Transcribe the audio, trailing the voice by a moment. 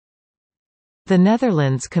The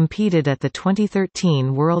Netherlands competed at the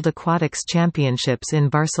 2013 World Aquatics Championships in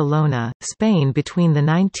Barcelona, Spain between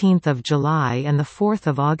 19 July and 4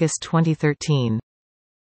 August 2013.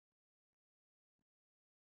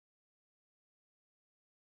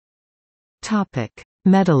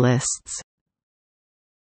 Medalists.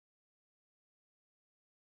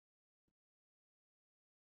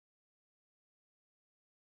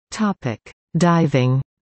 Diving.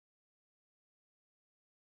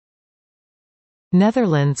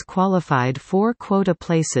 Netherlands qualified 4 quota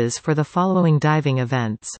places for the following diving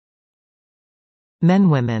events.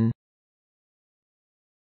 Men-Women.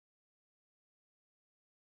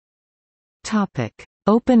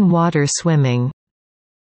 Open water swimming.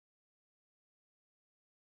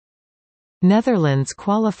 Netherlands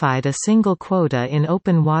qualified a single quota in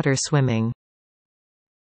open water swimming.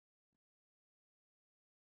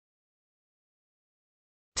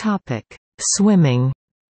 Swimming.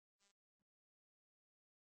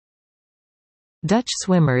 Dutch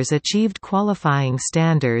swimmers achieved qualifying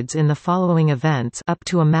standards in the following events, up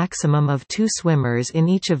to a maximum of 2 swimmers in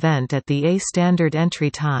each event at the A standard entry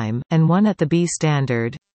time, and 1 at the B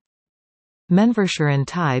standard. Menverseren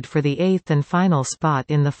tied for the 8th and final spot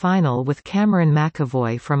in the final with Cameron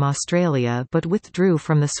McAvoy from Australia, but withdrew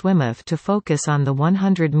from the swim-off to focus on the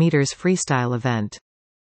 100 metres freestyle event.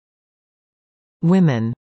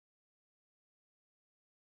 Women.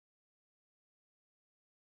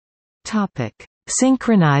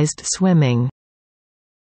 Synchronized swimming.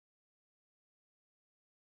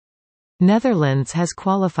 Netherlands has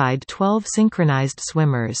qualified 12 synchronized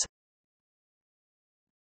swimmers.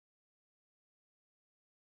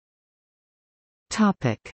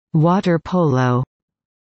 Water polo.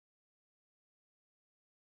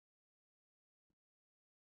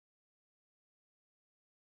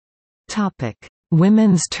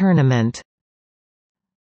 Women's tournament.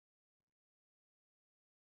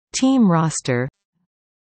 Team roster.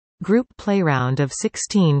 Group play round of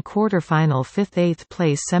 16 quarter-final 5th 8th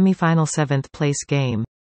place semi-final 7th place game.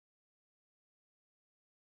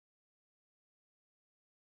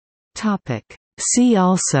 See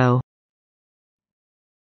also: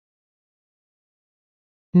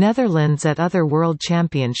 Netherlands at other World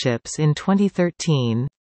Championships in 2013.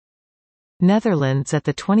 Netherlands at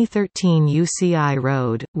the 2013 UCI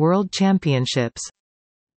Road World Championships.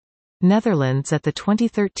 Netherlands at the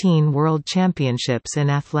 2013 World Championships in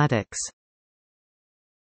Athletics.